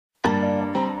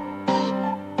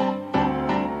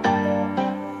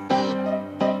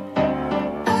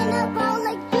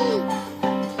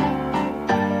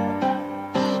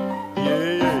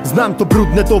Znam to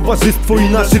brudne towarzystwo i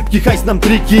na szybki hajs nam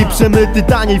triki. Przemyty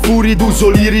taniej furii, dużo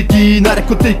liryki i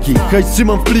narkotyki. Hajs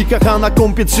trzymam w plikach, a na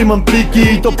kompie trzymam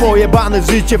pliki. To pojebane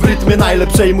życie w rytmie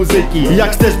najlepszej muzyki.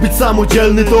 Jak chcesz być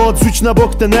samodzielny, to odrzuć na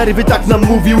bok te nerwy. Tak nam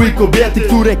mówiły kobiety,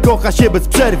 które kocha się bez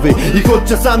przerwy. I choć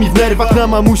czasami w nerwach na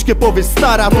mamuśkę powiesz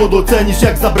stara, to docenisz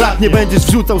jak zabraknie, będziesz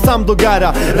wrzucał sam do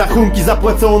gara. Rachunki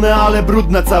zapłacone, ale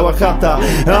brudna cała chata.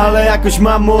 Ale jakoś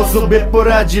mamo sobie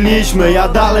poradziliśmy. Ja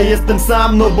dalej jestem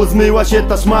sam, no bo zmyła się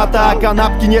ta szmata. A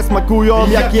kanapki nie smakują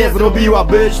jak je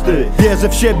zrobiłabyś ty. Wierzę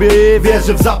w siebie i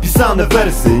wierzę w zapisane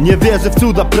wersy. Nie wierzę w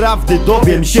cuda prawdy,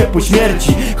 dowiem się po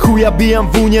śmierci. Chuja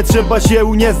bijam w unie, trzeba się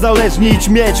uniezależnić.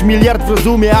 Mieć miliard w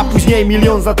rozumie, a później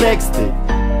milion za teksty.